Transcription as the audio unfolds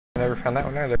I never found that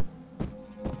one either.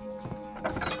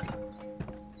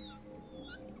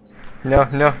 No,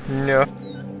 no, no.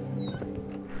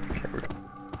 Okay,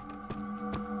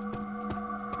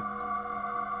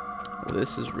 Well,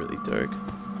 this is really dark.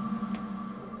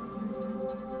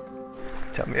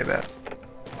 tell me about it.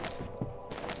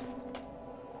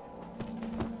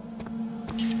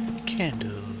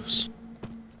 Candles.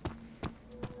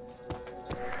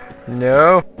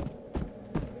 No.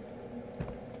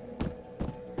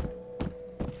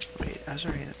 Wait, I was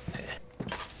already.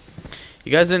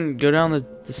 You guys didn't go down the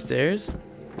stairs?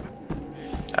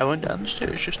 I went down the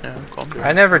stairs just now. Calm down.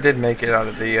 I never did make it out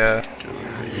of the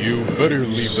You better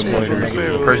leave the miners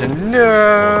alone. prison.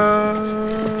 No.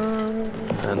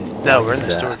 And No, what we're in is the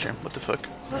that? storage room. What the fuck?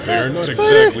 They are not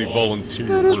exactly volunteer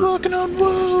Spider's workers. walking on if you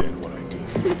wood. understand what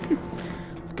I mean.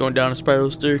 Going down a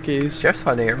spiral staircase. Jeff's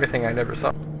finding everything I never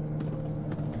saw.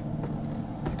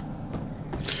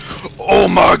 Oh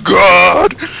my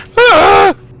god!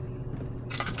 Ah!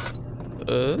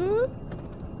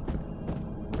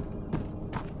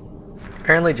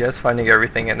 Apparently Jeff's finding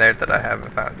everything in there that I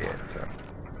haven't found yet, so.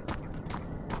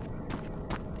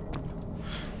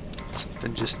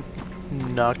 Then just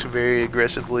knocked very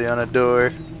aggressively on a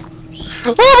door.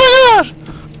 Oh my god!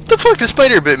 The fuck, the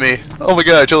spider bit me! Oh my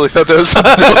god, I totally thought that was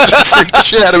something else that freaked the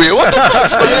shit out of me. What the fuck,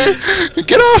 spider?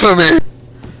 Get off of me!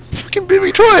 Fucking bit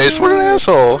me twice, what an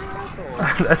asshole!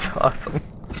 That's awesome.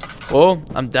 Well,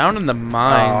 I'm down in the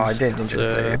mines. Oh, I didn't so...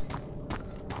 just say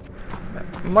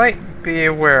it. Might be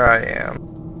where I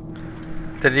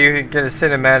am. Did you get a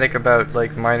cinematic about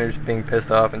like miners being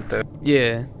pissed off and stuff?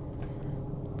 Yeah.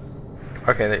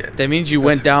 Okay, That means you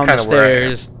went down the kinda where I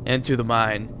am. stairs into the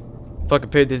mine. Fucking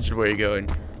pay attention to where you're going.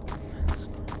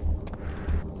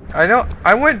 I know.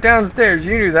 I went downstairs.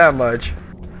 You knew that much.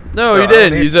 No, So you I didn't.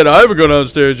 don't You need- said I haven't gone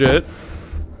downstairs yet.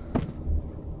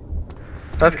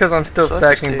 That's because I'm still So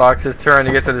that's a stacking stick. boxes, trying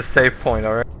to get to the safe point.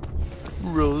 All right.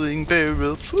 Rolling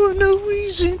barrel for no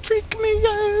reason, freak me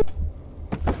out.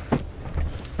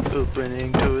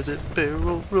 Opening door the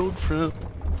barrel rolled from.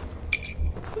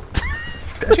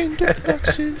 Tinder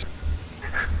boxes.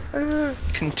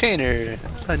 Container.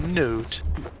 A note.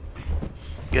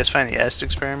 You guys find the acid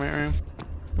experiment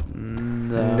room?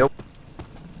 No. Nope.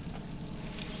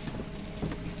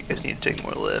 You guys need to take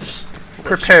more lifts.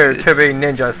 Prepare to be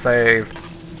ninja saved.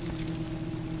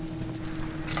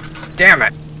 Damn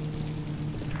it.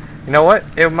 You know what?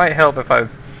 It might help if I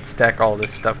stack all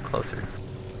this stuff closer.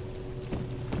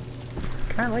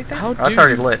 Can I light that? How Oh, it's do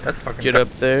already you lit. That's fucking Get up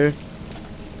there.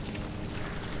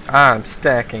 I'm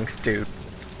stacking, Stu.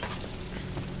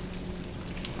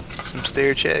 Some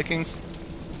stair checking.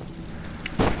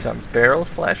 Some barrel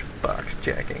slash box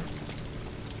jacking.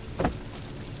 I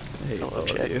hate I all love of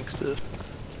you. checking stuff.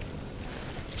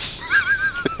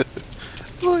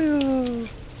 Oh, yeah.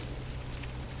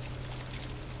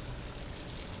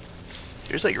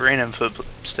 There's like random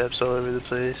footsteps all over the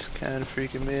place, kind of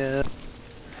freaking me out.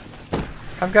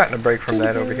 I've gotten a break from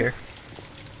that over here.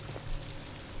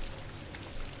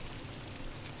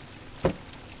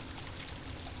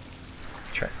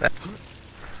 Try that.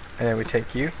 And then we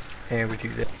take you, and we do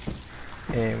that.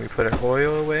 And we put our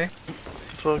oil away.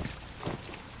 Fuck.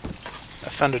 I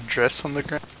found a dress on the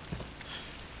ground.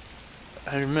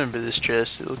 I remember this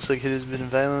dress. It looks like it has been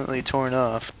violently torn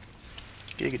off.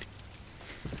 Giggity.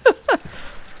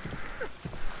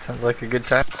 Sounds like a good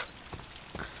time.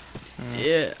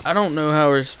 Yeah, I don't know how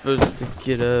we're supposed to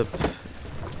get up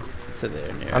to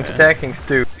there. Near. I'm stacking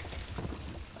Stu.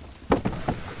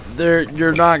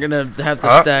 You're not gonna have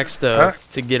to stack stuff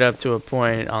to get up to a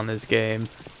point on this game.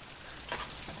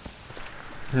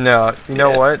 No, you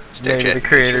know Yeah, what? stack Maybe the checking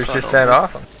creator's makes you just fun that all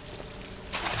awesome.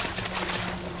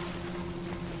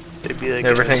 They'd be like,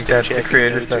 Never think stair that's the checking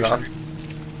creator's notes or that something. awesome.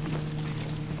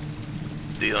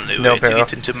 The only No, way to Barrow.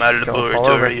 get into my Don't fall over.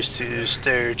 laboratory is to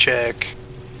stair check.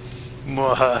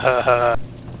 Mwahaha.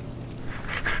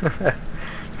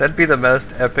 That'd be the most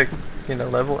epic,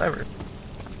 level ever.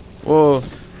 Whoa.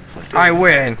 I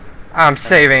win! I'm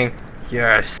saving!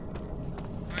 Yes!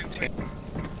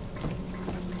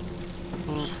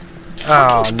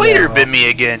 Oh, Spider no. bit me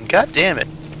again. God damn it.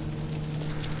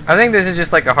 I think this is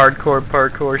just like a hardcore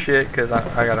parkour shit, because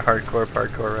I got a hardcore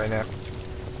parkour right now.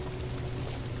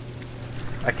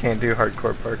 I can't do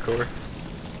hardcore parkour.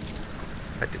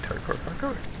 I did hardcore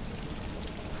parkour.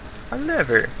 A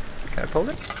lever. Can I pull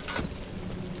it?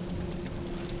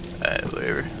 Alright,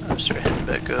 whatever. I'm starting heading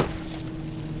back up.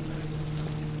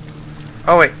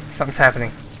 Oh wait, something's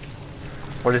happening.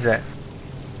 What is that?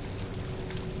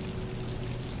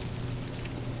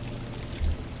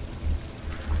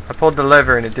 I pulled the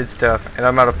lever and it did stuff, and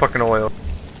I'm out of fucking oil.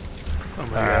 Oh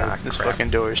my god, this crap.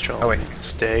 fucking door is trolling. Oh, wait. Me.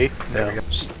 Stay. There we No. go.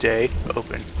 Stay.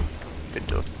 Open. Good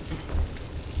door.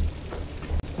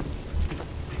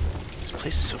 This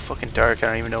place is so fucking dark, I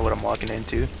don't even know what I'm walking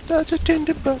into. Lots of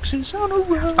tinder boxes on a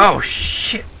road. Oh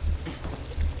shit!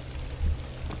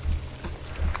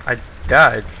 I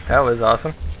died. That was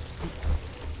awesome.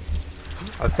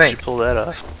 I How'd you think. pull that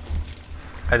off?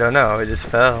 I don't know. It just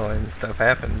fell and stuff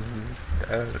happened.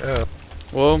 I don't know.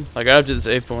 Well, I got up to the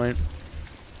save point.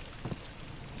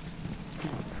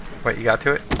 Wait, you got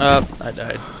to it? I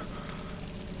died.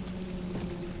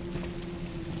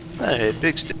 Hey,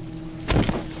 big stick.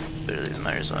 Literally the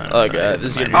Myers-on. Oh god, this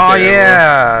is gonna be Oh terrible.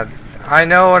 yeah! I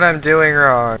know what I'm doing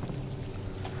wrong.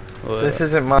 What? This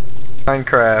isn't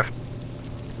Minecraft.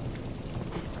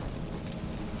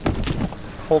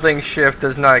 Holding shift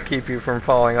does not keep you from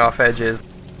falling off edges.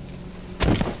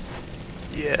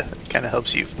 Yeah, it kinda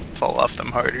helps you fall off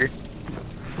them harder.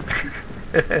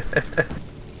 The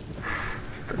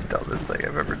dumbest thing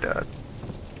I've ever done.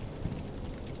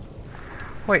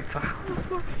 Wait, so how...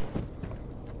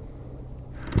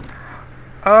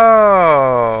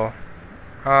 Oh!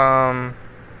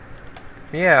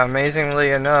 Yeah,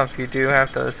 amazingly enough, you do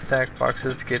have to stack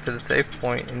boxes to get to the safe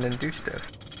point and then do stuff.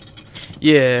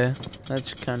 Yeah,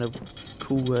 that's kind of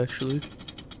cool actually.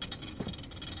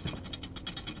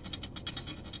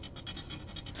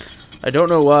 I don't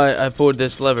know why I pulled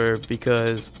this lever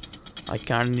because I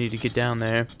kind of need to get down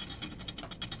there.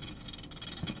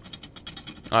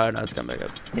 Alright, now it's come back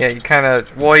up. Yeah, you kind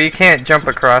of... Well, you can't jump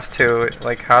across to it.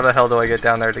 Like, how the hell do I get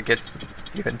down there to get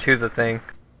even to the thing?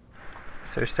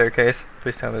 Is there a staircase?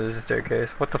 Please tell me there's a staircase.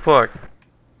 What the fuck?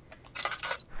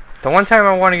 The one time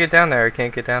I want to get down there, I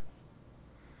can't get down.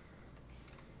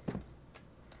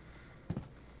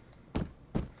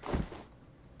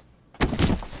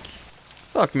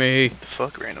 Fuck me.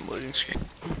 Fuck random loading screen.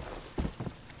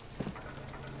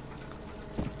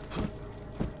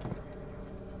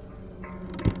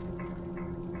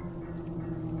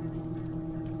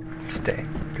 Stay.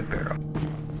 Good barrel.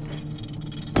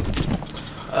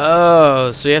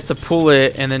 Oh, so you have to pull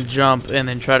it and then jump and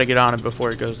then try to get on it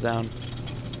before it goes down.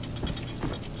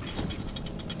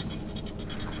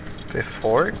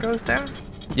 Before it goes down?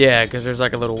 Yeah, because there's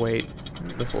like a little wait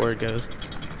before it goes.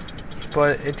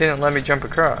 But it didn't let me jump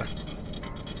across.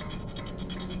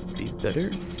 Be better.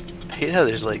 I hate how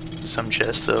there's like some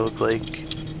chests that look like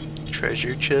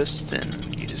treasure chests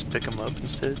and you just pick them up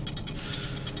instead.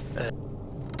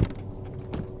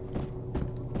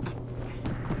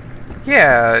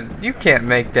 Yeah, you can't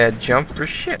make that jump for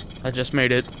shit. I just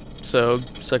made it, so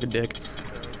suck a dick.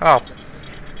 Oh.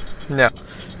 No.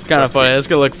 It's kind of funny. That's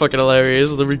gonna look fucking hilarious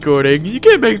with the recording. You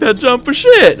can't make that jump for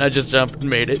shit. And I just jumped and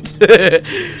made it.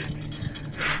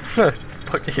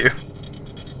 Fuck you.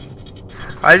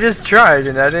 I just tried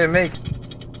and I didn't make it.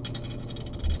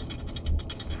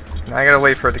 Now I gotta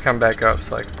wait for it to come back up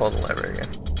so I can pull the lever again.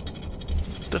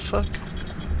 The fuck?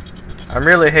 I'm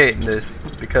really hating this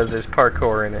because there's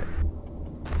parkour in it.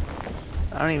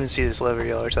 I don't even see this lever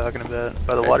y'all are talking about.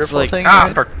 By the It's waterfall like- thing? Ah,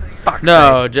 right? for fuck's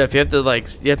No, Jeff, you have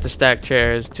to stack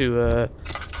chairs to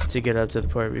get up to the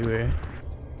part we were.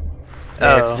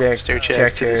 Oh, Jack- stair check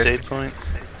Jack to the chairs. save point.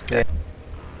 Yeah.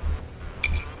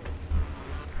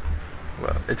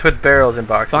 Well, it's with barrels and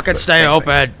boxes. Fucking but stay same thing.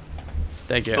 open.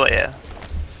 Thank you. Well, yeah.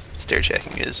 Stair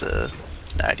checking is an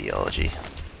ideology.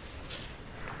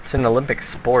 It's an Olympic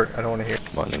sport. I don't want to hear.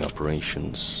 Mining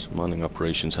operations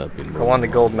have been. I won the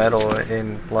gold medal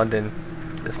in London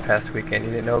this past weekend.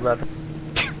 You didn't know about that?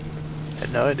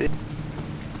 Had no idea.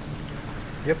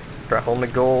 Yep. For holding the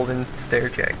gold in stair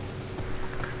check.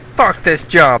 Fuck this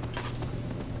jump.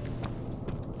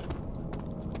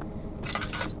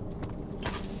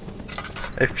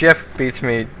 If Jeff beats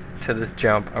me to this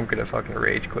jump, I'm gonna fucking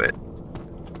rage quit.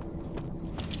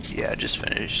 Yeah, I just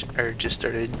finished, or just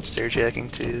started stair checking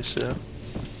too, so.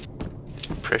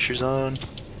 Pressure's on.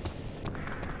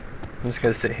 I'm just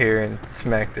gonna sit here and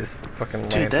smack this fucking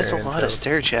lantern. Dude, that's a lot until- of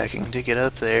stair checking to get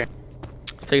up there.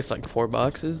 It takes like 4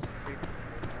 boxes.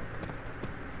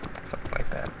 Something like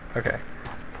that. Okay.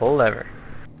 Pull lever.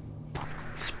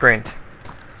 Sprint.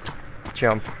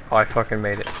 Jump. Oh, I fucking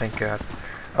made it. Thank God.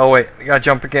 Oh wait, I gotta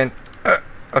jump again.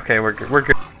 Okay, we're good. We're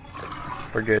good.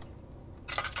 We're good.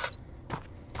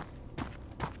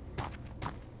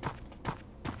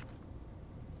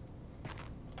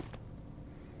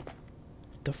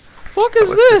 The fuck is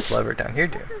What's this? lever down here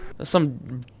do? That's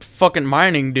some fucking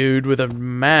mining dude with a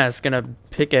mask and a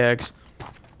pickaxe.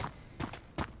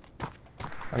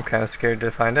 I'm kind of scared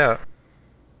to find out.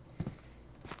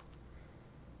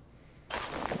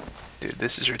 Dude,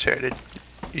 this is retarded.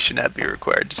 You should not be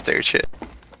required to stair check.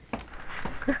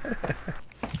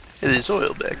 Hey, there's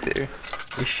oil back there.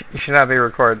 You should not be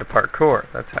required to parkour.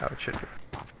 That's how it should be.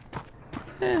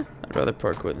 I'd rather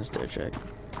parkour than stair check.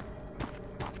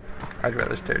 I'd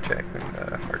rather stair check than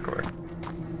parkour.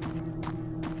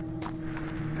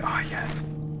 Oh yes.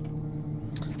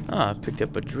 Ah, I picked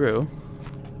up a drill.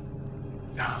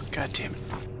 Oh, god damn it.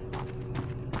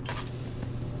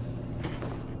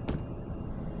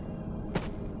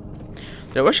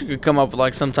 I wish I could come up with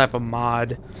like some type of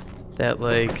mod that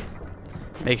like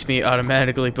makes me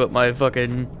automatically put my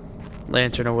fucking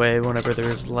lantern away whenever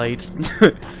there is light.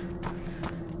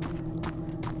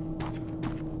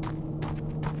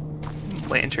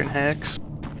 Lantern hacks.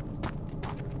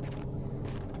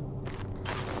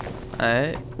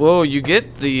 Alright. Well, you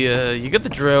get the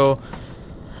drill.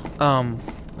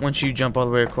 Once you jump all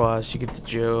the way across, you get the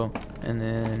drill, and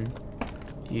then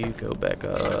you go back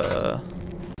up.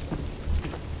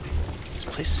 This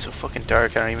place is so fucking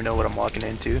dark. I don't even know what I'm walking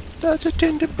into. Lots of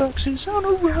tinder boxes on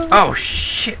a row. Oh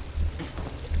shit!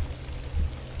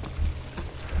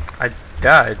 I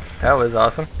died. That was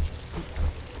awesome.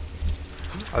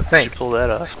 I How'd you think. pull that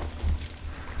off?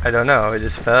 I don't know. It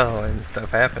just fell and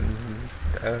stuff happened.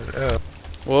 Oh.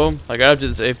 Well, I got up to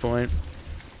the save point.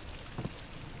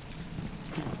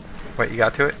 Wait, you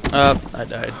got to it? I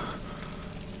died.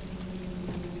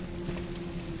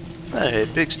 Hey,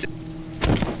 big stick.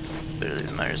 Literally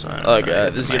the Myers on. Oh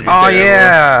god, this is gonna be Oh terrible.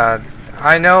 yeah!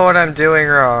 I know what I'm doing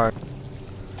wrong.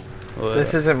 What?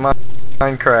 This isn't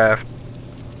Minecraft.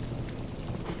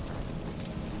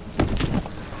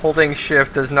 Holding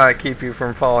shift does not keep you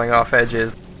from falling off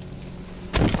edges.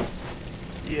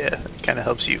 Yeah, it kind of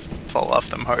helps you fall off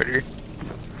them harder.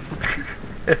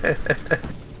 The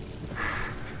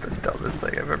dumbest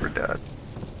thing I've ever done.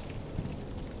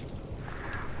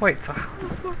 Wait, so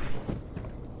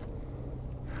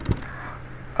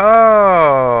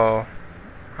oh,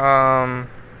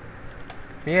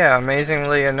 yeah,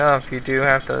 amazingly enough, you do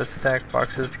have to stack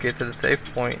boxes to get to the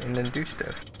safe point and then do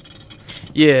stuff.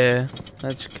 Yeah,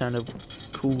 that's kind of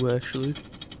cool actually.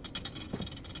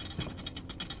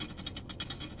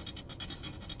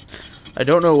 I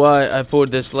don't know why I pulled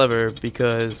this lever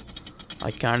because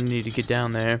I kind of need to get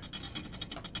down there.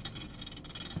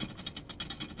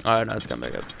 Alright, now it's coming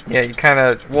back up. Yeah, you kind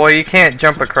of, well, you can't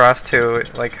jump across to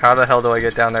it. Like, how the hell do I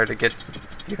get down there to get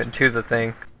even to the thing?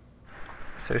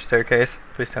 Is there a staircase?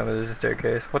 Please tell me there's a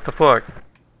staircase. What the fuck?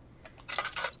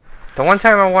 The one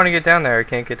time I want to get down there, I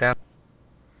can't get down.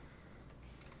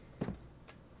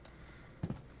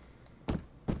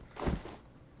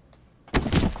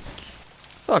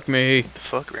 Fuck me. The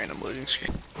fuck, random loading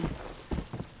screen.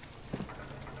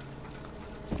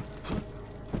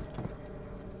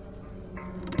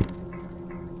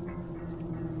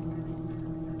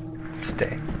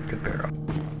 Stay. Good barrel.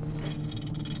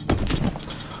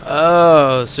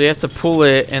 Oh, so you have to pull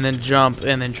it and then jump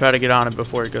and then try to get on it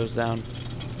before it goes down.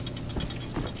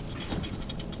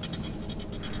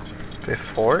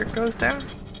 Before it goes down?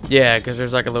 Yeah, because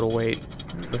there's like a little wait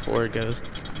before it goes.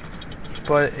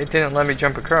 But it didn't let me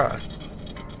jump across.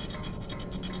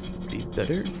 Be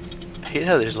better. I hate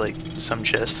how there's like some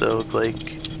chests that look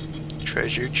like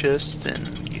treasure chests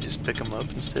and you just pick them up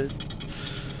instead.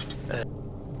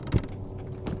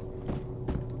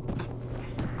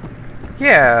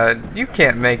 Yeah, you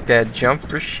can't make that jump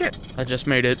for shit. I just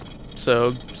made it, so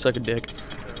suck a dick.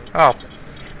 Oh.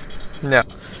 No.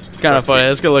 It's kind of funny.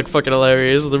 It's gonna look fucking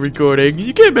hilarious with the recording.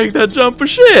 You can't make that jump for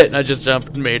shit. And I just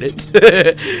jumped and made it.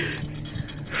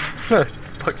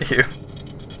 Fuck you.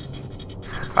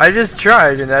 I just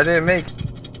tried and I didn't make it.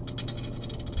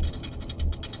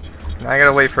 Now I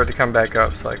gotta wait for it to come back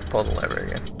up so I can pull the lever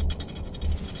again.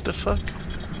 The fuck?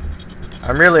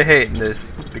 I'm really hating this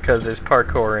because there's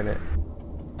parkour in it.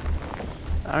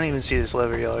 I don't even see this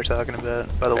lever y'all are talking about.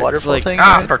 By the It's waterfall like- thing?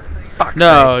 Ah, right? for fuck's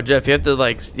No, Jeff, you have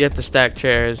to stack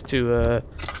chairs to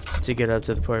get up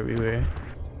to the part we were.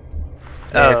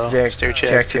 Oh, Yeah, it's stair check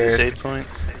check to the chairs. save point.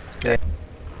 Yeah.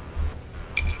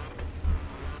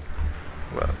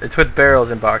 Well, it's with barrels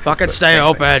and boxes. Fucking but stay anyway.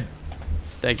 open.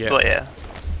 Thank you. Well, yeah.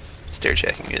 Stair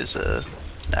checking is an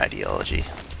ideology.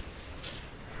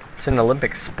 It's an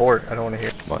Olympic sport. I don't want to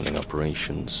hear. Mining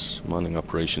operations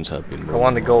have been. I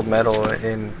won the gold medal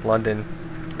in London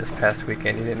this past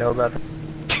weekend. You didn't know about that?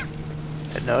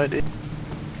 Had no idea.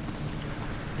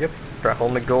 Yep, for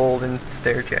holding the gold and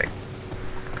stair check.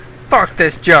 Fuck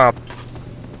this jump!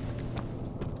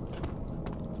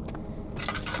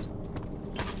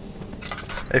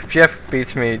 If Jeff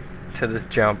beats me to this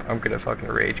jump, I'm gonna fucking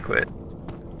rage quit.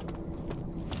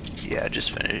 Yeah, I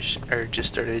just finished, or just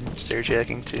started stair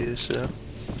checking too, so.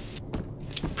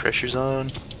 Pressure's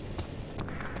on.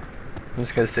 I'm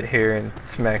just gonna sit here and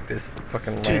smack this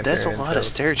fucking lantern. Dude, that's a lot of until-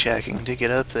 stair checking to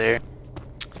get up there.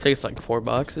 It takes like 4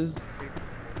 boxes.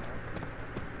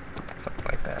 Something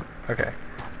like that. Okay.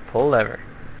 Pull lever.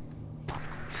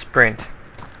 Sprint.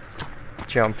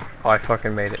 Jump. Oh, I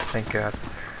fucking made it. Thank God.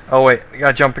 Oh wait, I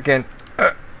gotta jump again.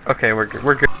 Okay, we're good.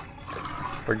 We're good.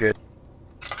 We're good.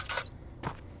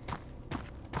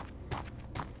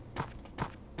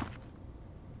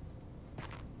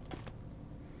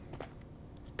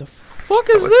 The fuck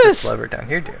is What's this? lever down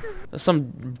here do? That's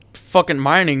some fucking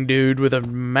mining dude with a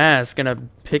mask and a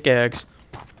pickaxe.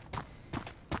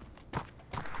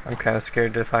 I'm kind of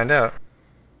scared to find out.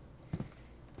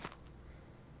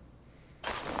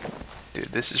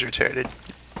 Dude, this is retarded.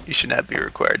 You should not be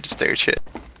required to stair check.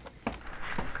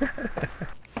 Hey,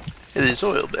 there's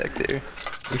oil back there.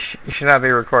 You should not be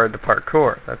required to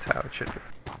parkour. That's how it should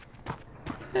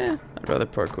be. I'd rather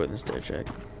parkour than stair check.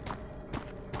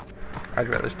 I'd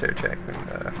rather stair check than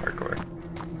parkour.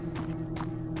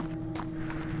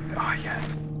 Oh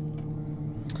yes.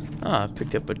 Ah, I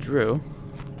picked up a drill.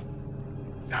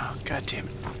 Oh, god damn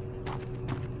it.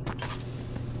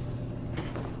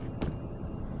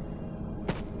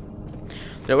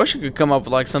 Dude, I wish I could come up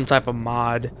with like some type of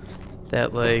mod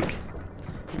that like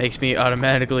makes me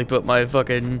automatically put my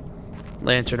fucking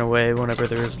lantern away whenever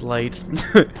there's light.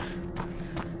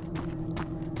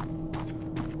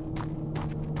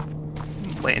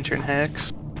 Lantern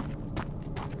hacks.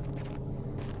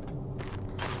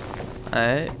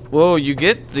 Alright. Whoa, you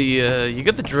get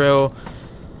the drill.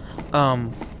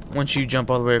 Once you jump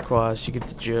all the way across, you get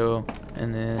the drill,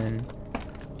 and then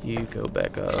you go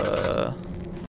back